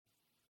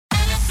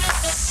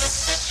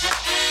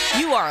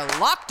are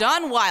Locked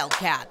On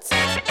Wildcats,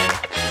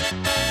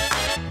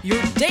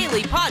 your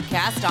daily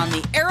podcast on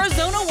the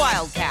Arizona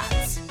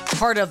Wildcats,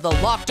 part of the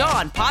Locked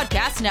On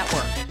Podcast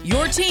Network,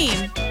 your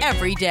team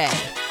every day.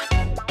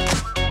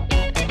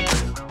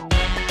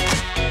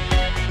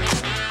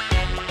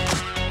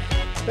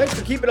 Thanks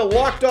for keeping it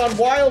locked on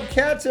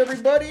Wildcats,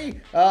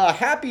 everybody.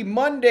 Happy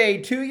Monday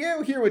to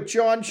you. Here with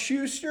John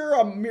Schuster.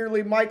 I'm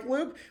merely Mike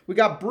Luke. We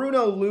got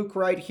Bruno Luke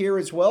right here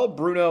as well.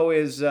 Bruno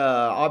is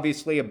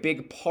obviously a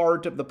big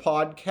part of the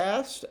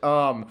podcast.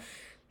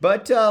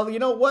 But you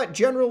know what?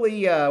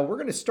 Generally, we're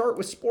going to start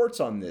with sports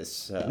on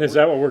this. Is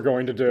that what we're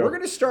going to do? We're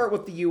going to start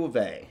with the U of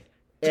A.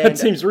 And, that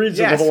seems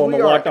reasonable on the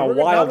Locked On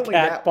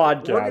Wildcat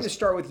podcast. We're going to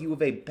start with U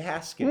of A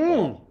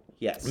basketball.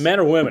 Yes. Men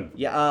or women?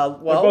 Yeah,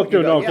 well, they're both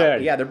doing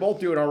okay. Yeah, they're both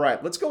doing all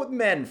right. Let's go with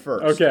men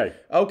first.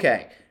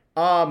 Okay.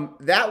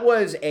 That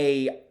was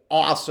a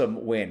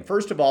awesome win.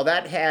 First of all,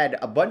 that had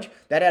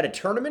a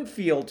tournament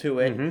feel to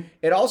it. Mm-hmm.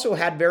 It also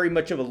had very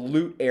much of a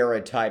Loot era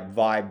type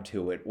vibe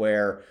to it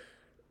where,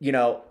 you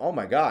know, oh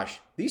my gosh,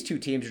 these two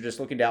teams are just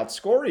looking to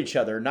outscore each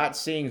other, not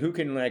seeing who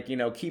can,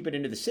 keep it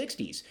into the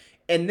 60s.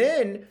 And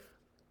then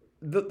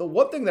the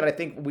one thing that I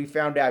think we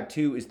found out,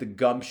 too, is the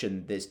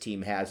gumption this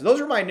team has.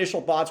 Those are my initial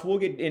thoughts. We'll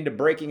get into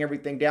breaking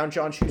everything down.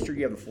 John Schuster,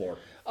 you have the floor.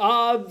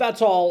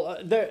 That's all.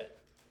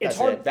 It's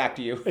hard. Back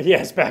to you.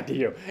 Yes, back to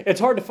you. It's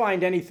hard to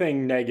find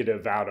anything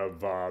negative out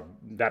of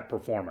that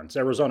performance.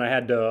 Arizona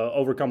had to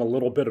overcome a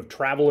little bit of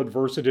travel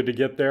adversity to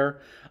get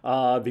there.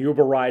 The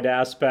Uber ride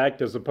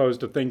aspect, as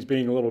opposed to things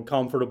being a little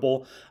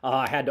comfortable,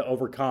 had to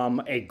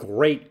overcome a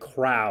great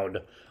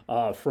crowd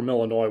from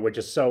Illinois, which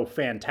is so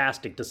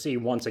fantastic to see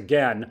once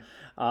again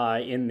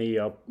in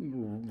the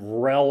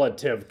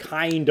relative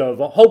kind of,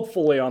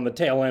 hopefully on the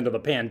tail end of the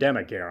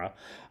pandemic era.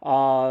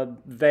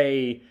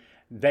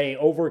 They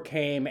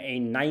overcame a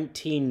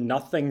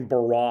 19-0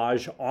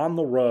 barrage on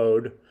the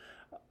road.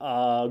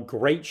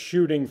 Great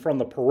shooting from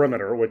the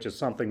perimeter, which is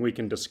something we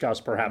can discuss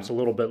perhaps a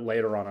little bit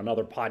later on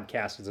another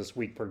podcast as this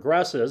week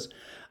progresses,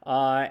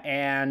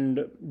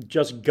 and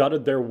just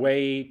gutted their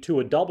way to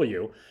a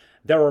W.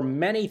 There are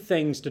many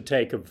things to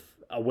take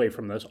away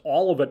from this,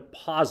 all of it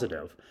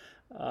positive,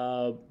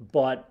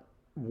 but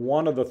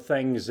one of the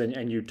things,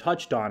 and you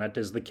touched on it,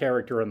 is the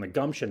character and the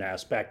gumption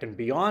aspect. And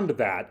beyond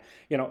that,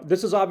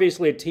 this is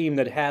obviously a team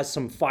that has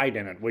some fight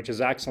in it, which is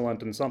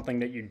excellent and something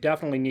that you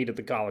definitely need at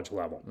the college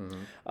level.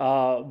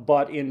 Mm-hmm.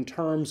 But in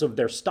terms of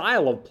their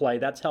style of play,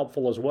 that's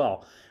helpful as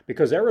well,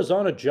 because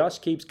Arizona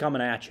just keeps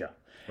coming at you.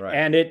 Right.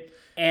 And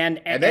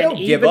they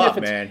don't give up,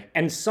 man.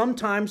 And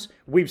sometimes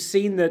we've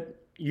seen that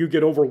you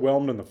get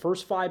overwhelmed in the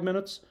first 5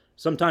 minutes.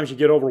 Sometimes you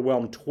get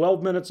overwhelmed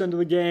 12 minutes into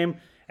the game.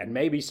 And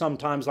maybe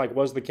sometimes, like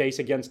was the case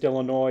against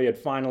Illinois, it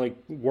finally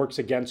works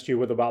against you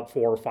with about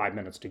 4 or 5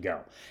 minutes to go.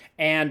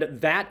 And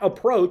that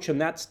approach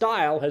and that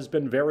style has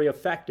been very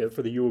effective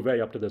for the U of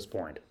A up to this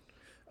point.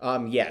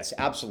 Yes,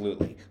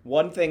 absolutely.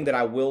 One thing that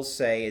I will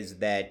say is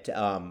that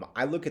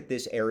I look at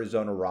this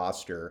Arizona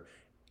roster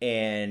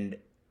and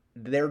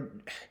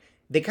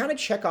they kind of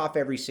check off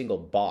every single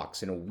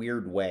box in a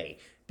weird way.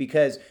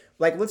 Because,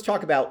 let's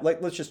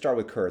just start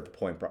with Kerr at the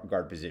point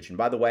guard position.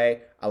 By the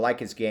way, I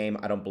like his game.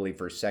 I don't believe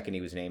for a second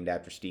he was named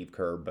after Steve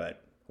Kerr,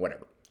 but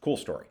whatever. Cool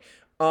story.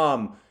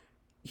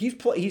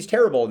 He's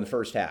terrible in the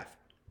first half.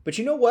 But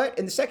you know what?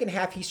 In the second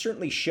half, he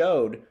certainly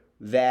showed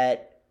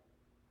that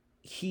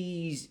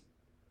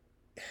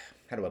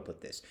how do I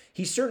put this?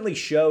 He certainly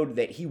showed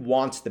that he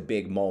wants the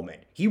big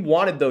moment. He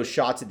wanted those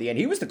shots at the end.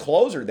 He was the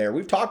closer there.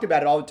 We've talked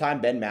about it all the time.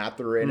 Ben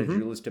Mathurin and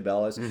Julius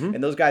Tabelis,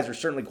 and those guys are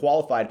certainly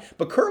qualified.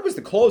 But Kerr was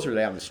the closer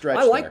down the stretch.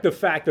 I like the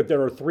fact that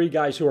there are 3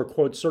 guys who are,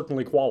 quote,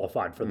 certainly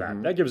qualified for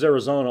that. That gives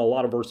Arizona a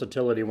lot of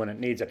versatility when it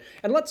needs it.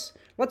 And let's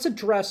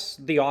address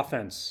the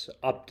offense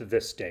up to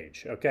this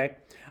stage, okay?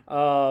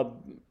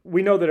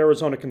 We know that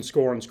Arizona can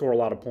score and score a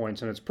lot of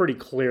points, and it's pretty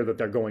clear that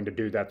they're going to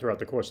do that throughout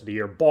the course of the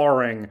year,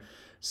 barring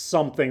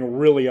something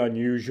really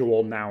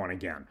unusual now and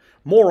again.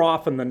 More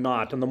often than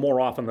not, and the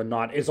more often than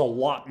not is a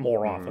lot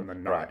more often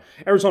than not. Right.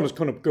 Arizona's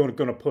going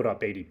to put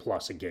up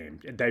 80-plus a game.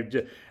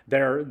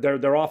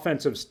 Their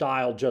offensive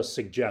style just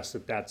suggests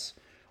that that's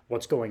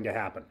what's going to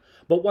happen.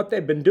 But what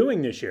they've been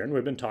doing this year, and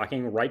we've been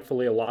talking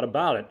rightfully a lot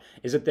about it,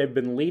 is that they've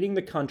been leading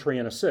the country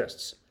in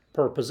assists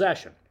per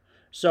possession.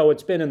 So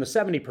it's been in the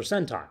 70th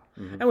percentile.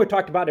 And we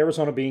talked about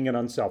Arizona being an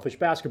unselfish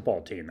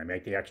basketball team. They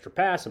make the extra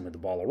pass and move the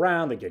ball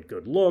around. They get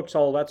good looks,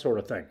 all that sort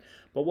of thing.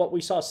 But what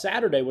we saw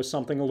Saturday was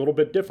something a little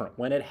bit different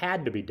when it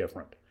had to be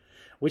different.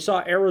 We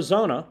saw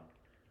Arizona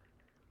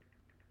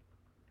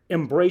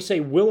embrace a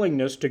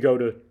willingness to go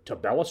to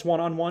Tabelis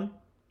one-on-one,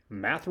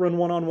 Mathurin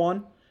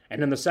one-on-one,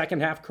 and in the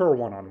second half, Kerr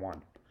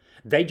one-on-one.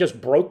 They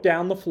just broke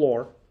down the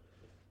floor,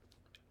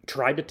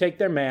 tried to take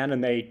their man,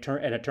 and it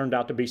turned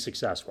out to be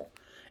successful.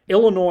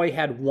 Illinois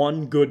had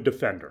one good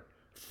defender.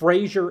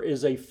 Frazier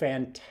is a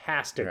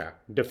fantastic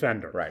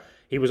defender. Right.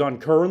 He was on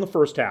Kerr in the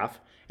first half,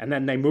 and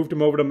then they moved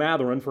him over to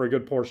Mathurin for a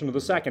good portion of the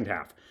second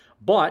half.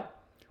 But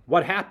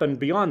what happened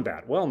beyond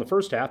that? Well, in the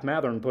first half,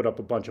 Mathurin put up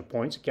a bunch of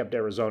points. It kept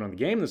Arizona in the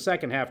game. In the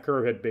second half,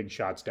 Kerr hit big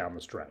shots down the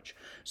stretch.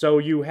 So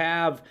you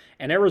have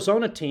an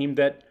Arizona team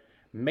that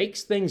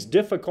makes things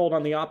difficult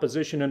on the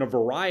opposition in a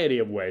variety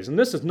of ways. And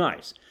this is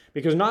nice,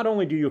 because not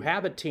only do you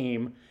have a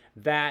team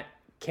that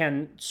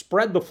can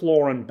spread the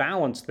floor and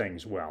balance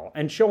things well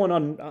and show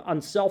an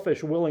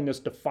unselfish willingness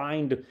to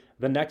find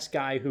the next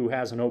guy who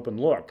has an open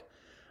look,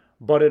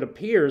 but it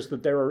appears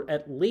that there are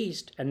at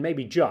least, and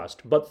maybe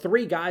just, but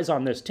 3 guys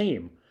on this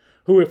team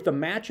who, if the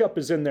matchup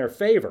is in their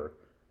favor,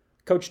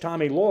 Coach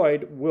Tommy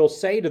Lloyd will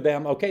say to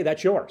them, okay,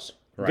 that's yours.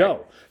 Right.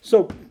 Go.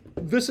 So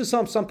this is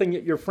something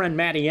that your friend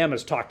Matty M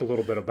has talked a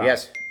little bit about.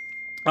 Yes.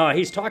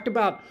 He's talked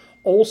about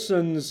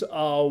Olson's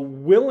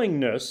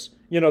willingness,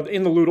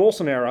 in the Lute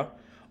Olson era.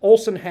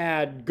 Olson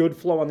had good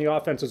flow on the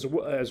offense as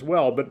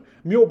well, but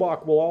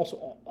Muehlbach will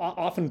also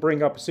often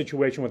bring up a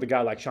situation with a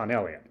guy like Sean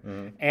Elliott,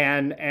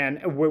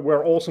 and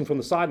where Olson from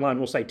the sideline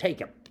will say, take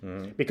him,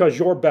 because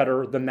you're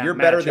better than that. You're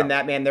better than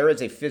that, man. There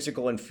is a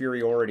physical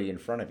inferiority in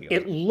front of you.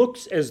 It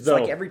looks as though...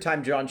 It's like every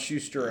time John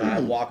Schuster and I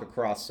walk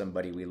across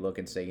somebody, we look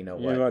and say, you know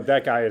what?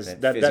 That guy is...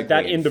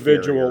 That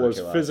individual is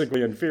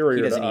physically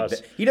inferior to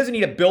us. He doesn't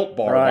need a Built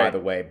Bar, by the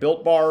way.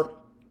 Built Bar,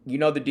 you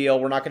know the deal.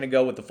 We're not going to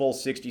go with the full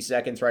 60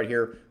 seconds right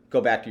here. Go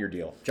back to your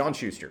deal. John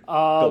Schuster,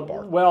 Built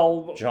Bar.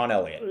 Well, John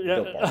Elliott,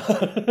 Built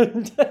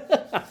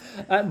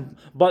Bar.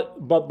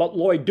 But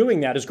Lloyd doing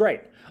that is great.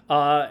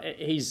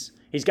 He's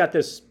got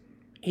this.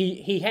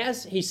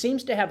 He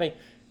seems to have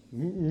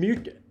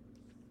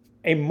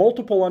a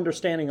multiple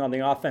understanding on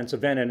the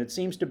offensive end, and it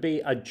seems to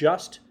be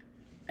adjust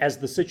as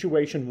the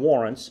situation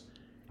warrants,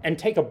 and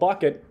take a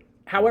bucket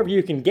however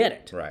you can get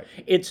it. Right.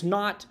 It's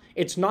not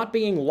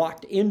being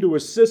locked into a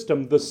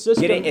system. The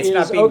system it's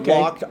not being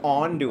locked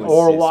onto a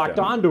or system. locked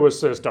onto a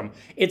system.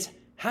 It's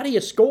how do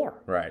you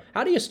score? Right.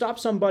 How do you stop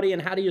somebody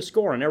and how do you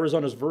score? And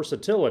Arizona's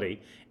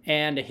versatility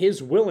and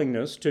his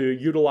willingness to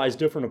utilize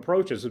different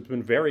approaches has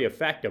been very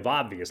effective,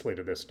 obviously,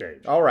 to this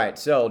stage. All right.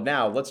 So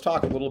now let's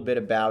talk a little bit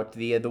about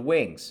the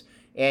wings.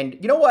 And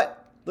you know what?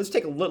 Let's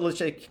take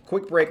a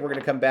quick break. We're going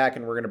to come back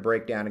and we're going to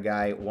break down a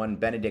guy, one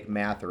Benedict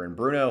Mathurin.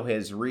 Bruno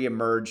has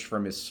reemerged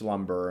from his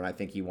slumber, and I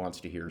think he wants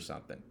to hear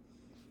something.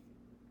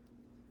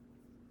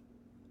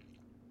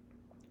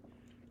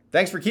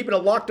 Thanks for keeping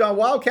it locked on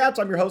Wildcats.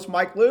 I'm your host,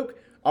 Mike Luke.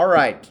 All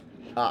right,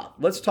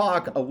 let's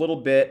talk a little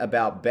bit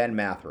about Ben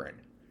Mathurin.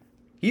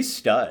 He's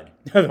stud.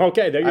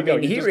 Okay, there you go.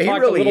 He really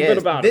a little bit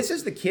about this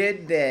is the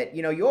kid that,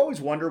 you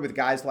always wonder with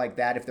guys like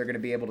that if they're going to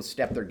be able to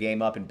step their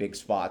game up in big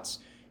spots.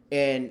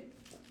 And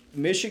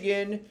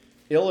Michigan,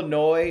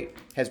 Illinois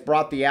has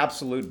brought the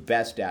absolute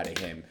best out of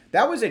him.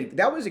 That was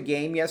a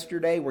game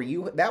yesterday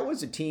where that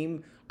was a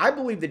team. I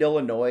believe that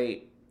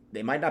Illinois,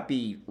 they might not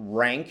be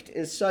ranked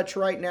as such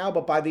right now,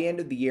 but by the end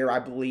of the year, I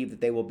believe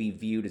that they will be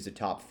viewed as a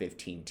top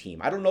 15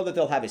 team. I don't know that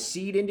they'll have a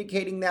seed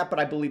indicating that, but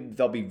I believe that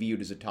they'll be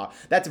viewed as a top.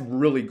 That's a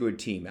really good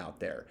team out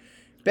there.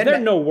 They're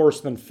no worse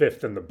than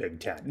 5th in the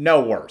Big Ten. No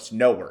worse.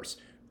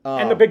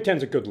 And the Big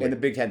Ten's a good league. And the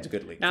Big Ten's a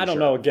good league. Now, I don't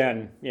know,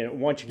 again,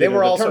 once you get into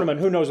the tournament,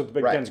 who knows if the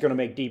Big Ten's going to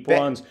make deep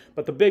runs.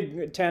 But the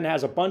Big Ten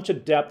has a bunch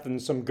of depth and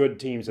some good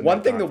teams in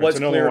one thing that was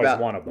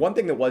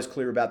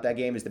clear about that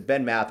game is that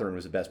Ben Mathurin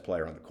was the best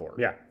player on the court.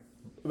 Yeah.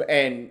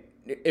 And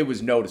it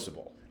was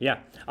noticeable. Yeah.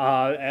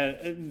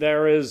 And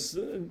there is,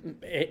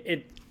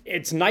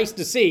 it's nice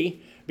to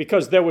see,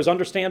 because there was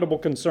understandable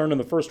concern in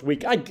the first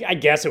week. I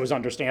guess it was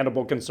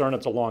understandable concern.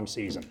 It's a long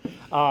season.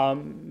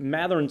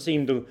 Mathurin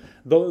seemed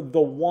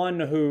the one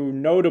who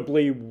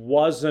notably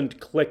wasn't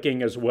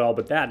clicking as well,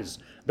 but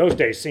those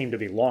days seem to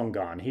be long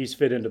gone. He's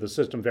fit into the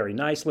system very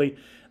nicely.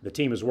 The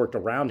team has worked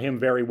around him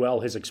very well.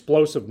 His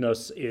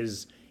explosiveness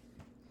is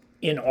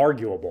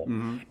inarguable.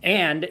 Mm-hmm.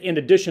 And in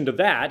addition to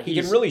that, he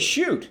can really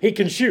shoot. He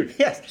can shoot.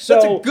 Yes, so,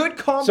 that's a good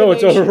combination.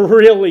 So it's a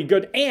really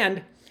good...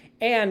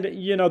 And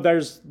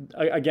there's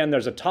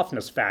a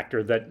toughness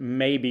factor that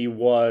maybe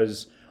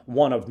was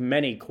one of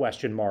many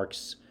question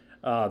marks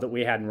that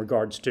we had in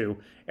regards to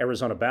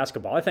Arizona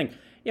basketball. I think,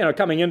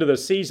 coming into the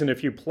season,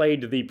 if you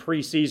played the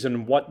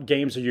preseason, what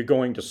games are you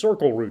going to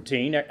circle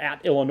routine,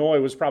 at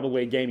Illinois was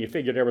probably a game you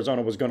figured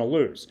Arizona was going to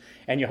lose,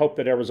 and you hoped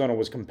that Arizona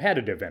was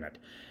competitive in it.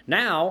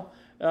 Now,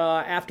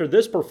 after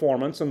this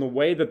performance and the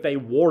way that they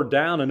wore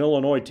down an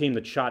Illinois team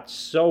that shot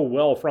so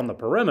well from the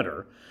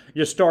perimeter,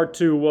 you start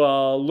to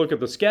look at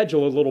the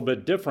schedule a little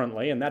bit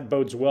differently, and that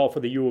bodes well for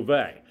the U of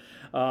A.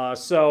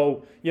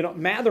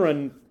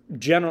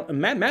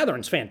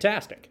 Mathurin's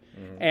fantastic.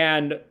 Mm-hmm.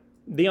 And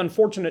the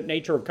unfortunate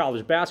nature of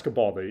college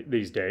basketball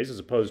these days, as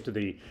opposed to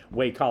the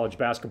way college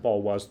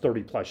basketball was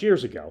 30-plus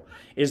years ago,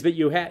 is that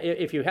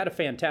if you had a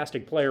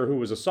fantastic player who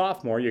was a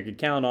sophomore, you could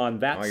count on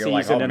that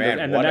season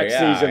and the next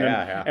season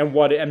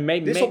and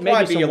maybe some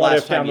what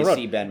if down the road.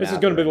 This is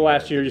going to be the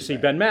last year you see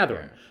Ben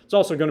Mathurin. It's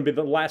also going to be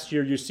the last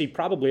year you see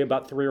probably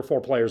about 3 or 4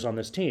 players on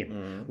this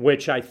team,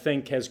 which I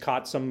think has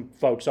caught some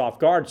folks off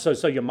guard.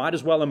 So you might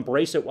as well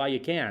embrace it while you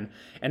can.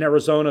 And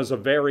Arizona's a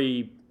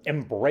very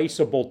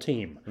embraceable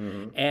team.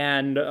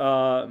 And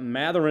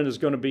Matherin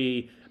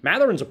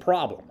is a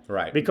problem.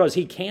 Right. Because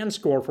he can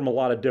score from a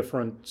lot of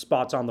different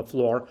spots on the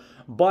floor,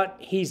 but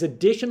he's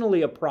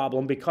additionally a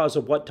problem because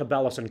of what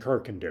Tubelis and Kerr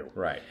can do.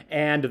 Right.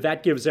 And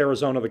that gives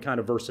Arizona the kind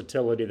of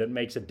versatility that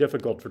makes it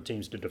difficult for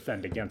teams to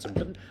defend against him.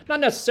 But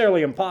not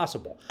necessarily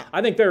impossible.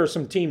 I think there are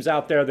some teams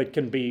out there that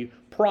can be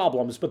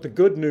problems, but the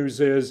good news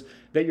is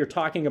that you're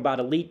talking about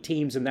elite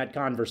teams in that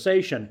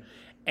conversation.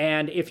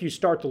 And if you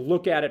start to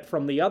look at it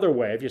from the other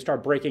way, if you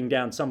start breaking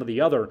down some of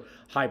the other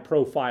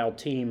high-profile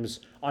teams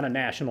on a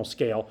national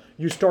scale,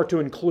 you start to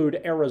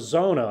include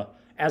Arizona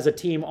as a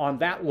team on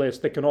that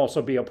list that can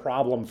also be a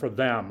problem for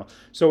them.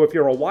 So if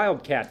you're a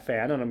Wildcat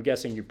fan, and I'm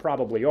guessing you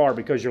probably are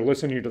because you're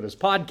listening to this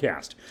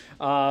podcast,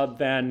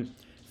 then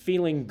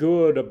feeling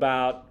good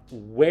about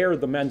where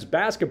the men's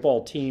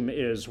basketball team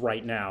is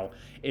right now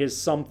is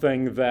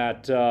something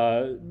that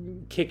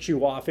kicks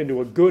you off into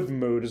a good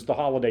mood as the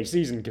holiday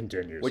season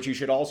continues. Which you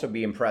should also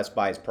be impressed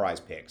by is Prize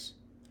Picks.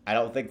 I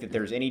don't think that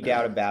there's any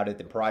doubt about it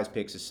that Prize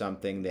Picks is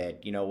something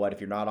that, you know what,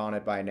 if you're not on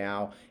it by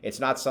now, it's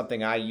not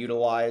something I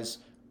utilize.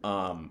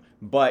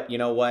 But you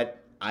know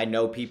what? I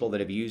know people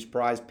that have used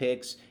Prize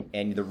Picks,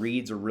 and the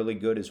reads are really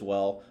good as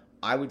well.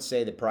 I would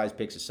say that Prize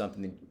Picks is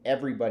something that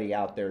everybody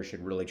out there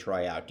should really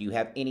try out. Do you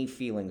have any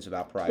feelings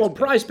about Prize Picks? Well,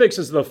 Prize Picks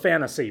is the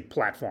fantasy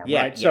platform,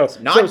 right? Yes.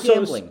 Not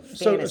gambling.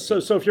 So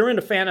if you're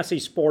into fantasy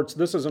sports,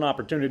 this is an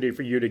opportunity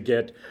for you to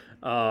get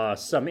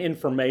some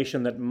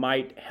information that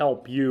might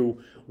help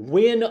you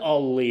win a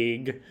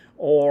league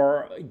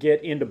or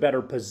get into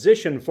better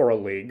position for a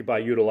league by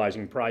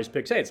utilizing Prize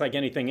Picks. Hey, it's like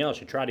anything else.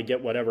 You try to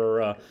get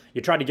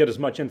you try to get as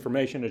much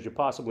information as you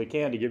possibly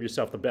can to give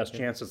yourself the best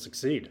chance to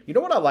succeed. You know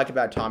what I like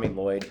about Tommy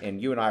Lloyd,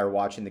 and you and I are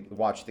watch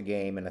the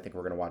game, and I think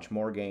we're going to watch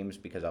more games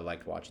because I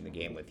liked watching the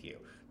game with you.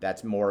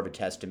 That's more of a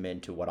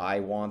testament to what I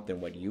want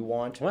than what you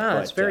want. Wow,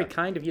 that's very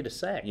kind of you to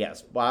say.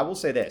 Yes. Well, I will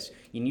say this.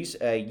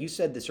 You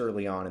said this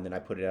early on, and then I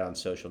put it out on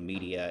social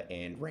media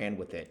and ran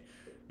with it,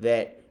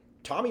 that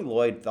Tommy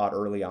Lloyd thought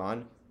early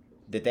on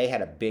that they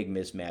had a big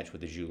mismatch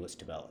with Azuolas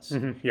Tubelis.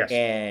 Mm-hmm, yes.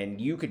 And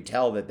you could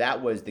tell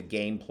that was the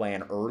game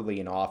plan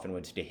early and often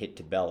was to hit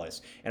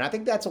Tubelis. And I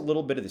think that's a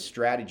little bit of the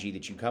strategy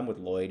that you come with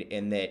Lloyd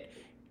in that,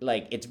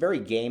 like, it's very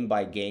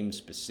game-by-game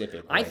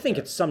specific. I think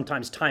it's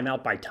sometimes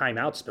timeout by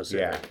timeout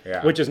specific,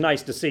 yeah. which is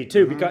nice to see,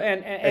 too. Because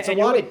it's a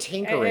lot of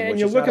tinkering, and which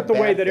you is look not at the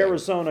a way bad that thing.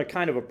 Arizona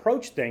kind of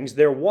approached things,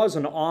 there was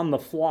an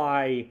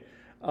on-the-fly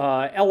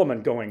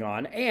element going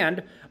on.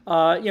 And,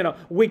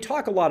 we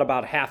talk a lot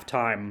about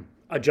halftime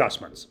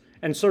adjustments.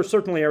 And so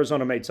certainly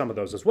Arizona made some of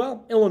those as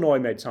well. Illinois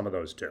made some of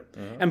those too.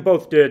 And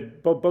both did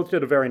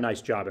a very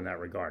nice job in that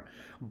regard.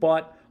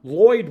 But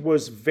Lloyd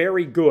was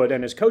very good,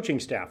 and his coaching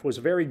staff was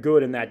very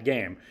good in that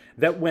game,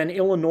 that when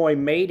Illinois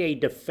made a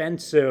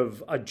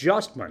defensive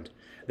adjustment,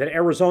 that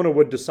Arizona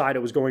would decide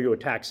it was going to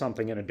attack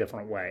something in a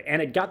different way.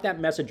 And it got that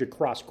message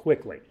across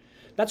quickly.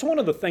 That's one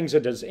of the things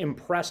that has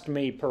impressed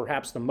me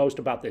perhaps the most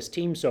about this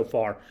team so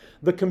far.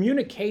 The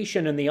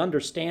communication and the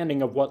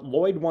understanding of what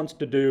Lloyd wants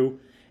to do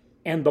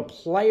and the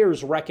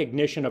players'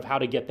 recognition of how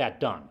to get that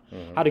done,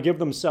 how to give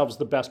themselves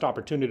the best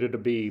opportunity to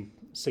be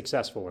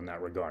successful in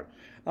that regard.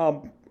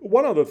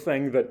 One other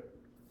thing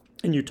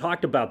and you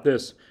talked about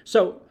this,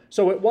 so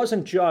it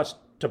wasn't just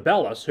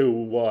Tubelis who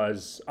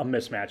was a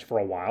mismatch for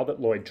a while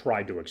that Lloyd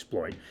tried to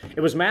exploit.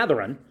 It was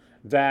Matherin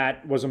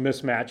that was a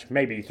mismatch,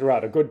 maybe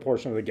throughout a good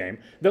portion of the game,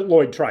 that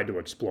Lloyd tried to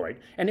exploit.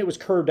 And it was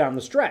Kerr down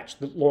the stretch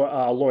that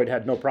Lloyd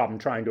had no problem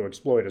trying to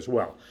exploit as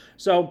well.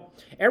 So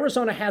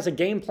Arizona has a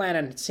game plan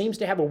and seems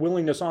to have a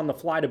willingness on the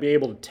fly to be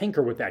able to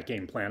tinker with that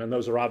game plan, and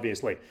those are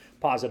obviously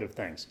positive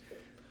things.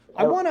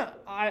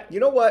 You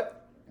know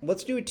what?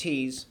 Let's do a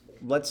tease.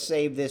 Let's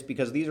save this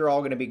because these are all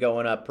going to be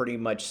going up pretty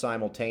much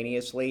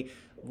simultaneously.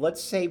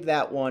 Let's save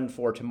that one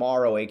for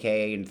tomorrow,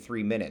 a.k.a. in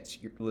 3 minutes.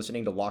 You're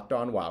listening to Locked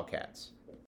On Wildcats.